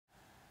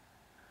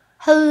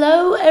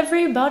Hello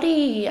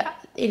everybody!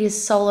 It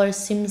is Solo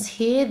Sims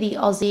here, the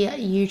Aussie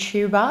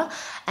YouTuber,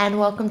 and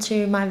welcome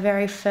to my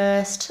very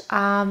first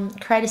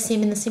create a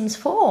sim in The Sims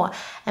 4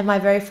 and my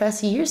very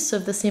first use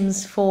of The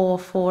Sims 4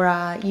 for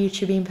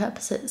YouTubing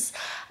purposes.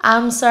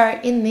 So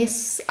in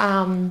this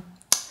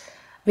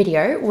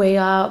video, we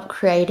are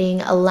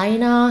creating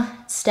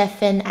Elena,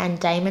 Stefan and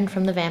Damon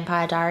from the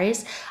Vampire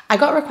Diaries. I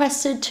got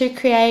requested to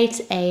create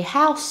a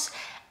house,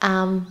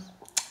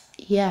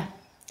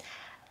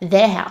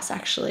 their house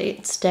actually,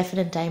 it's Stefan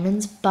and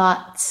Damon's,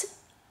 but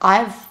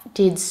I've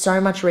did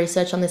so much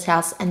research on this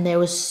house and there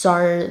was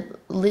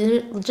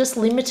just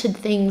limited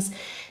things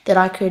that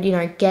I could,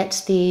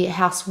 get the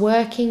house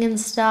working and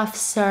stuff.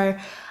 So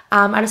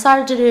I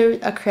decided to do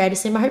a creator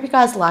sim. I hope you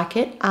guys like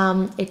it.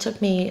 It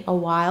took me a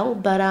while,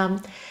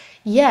 but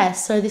yeah,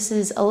 so this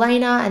is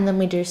Elena and then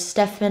we do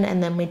Stefan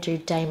and then we do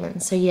Damon.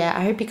 So yeah,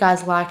 I hope you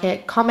guys like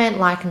it. Comment,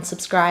 like and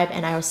subscribe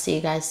and I will see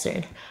you guys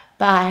soon.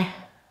 Bye.